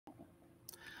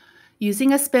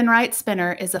Using a SpinRite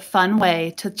spinner is a fun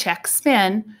way to check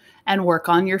spin and work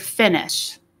on your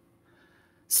finish.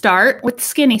 Start with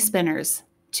skinny spinners.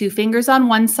 2 fingers on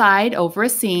one side over a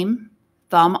seam,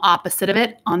 thumb opposite of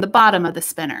it on the bottom of the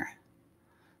spinner.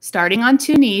 Starting on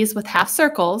 2 knees with half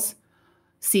circles,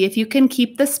 see if you can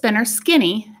keep the spinner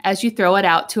skinny as you throw it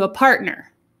out to a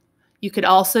partner. You could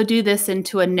also do this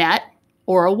into a net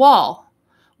or a wall.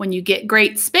 When you get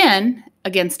great spin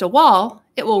against a wall,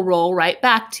 it will roll right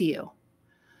back to you.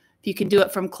 If you can do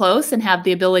it from close and have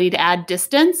the ability to add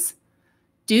distance,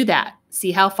 do that.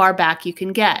 See how far back you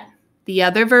can get. The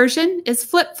other version is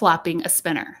flip-flopping a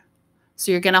spinner.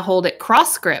 So you're going to hold it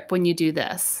cross grip when you do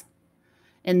this.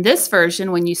 In this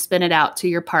version, when you spin it out to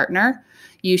your partner,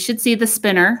 you should see the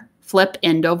spinner flip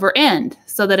end over end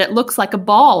so that it looks like a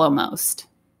ball almost.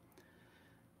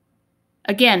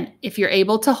 Again, if you're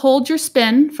able to hold your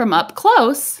spin from up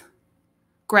close,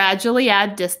 gradually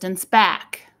add distance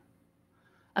back.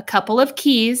 A couple of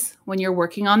keys when you're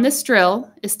working on this drill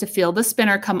is to feel the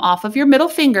spinner come off of your middle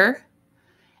finger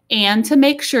and to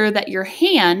make sure that your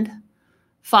hand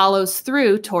follows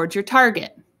through towards your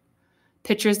target.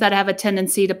 Pitchers that have a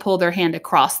tendency to pull their hand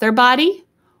across their body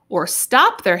or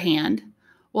stop their hand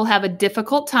will have a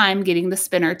difficult time getting the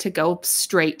spinner to go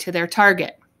straight to their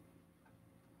target.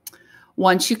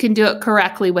 Once you can do it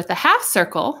correctly with a half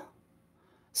circle,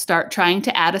 start trying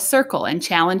to add a circle and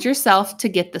challenge yourself to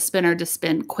get the spinner to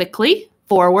spin quickly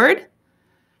forward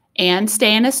and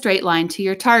stay in a straight line to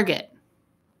your target.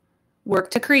 Work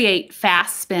to create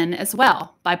fast spin as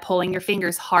well by pulling your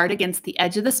fingers hard against the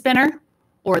edge of the spinner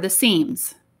or the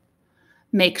seams.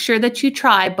 Make sure that you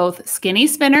try both skinny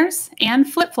spinners and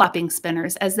flip-flopping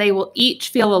spinners, as they will each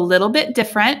feel a little bit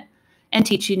different and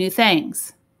teach you new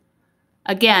things.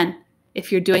 Again,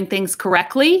 if you're doing things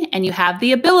correctly and you have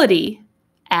the ability,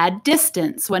 add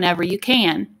distance whenever you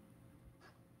can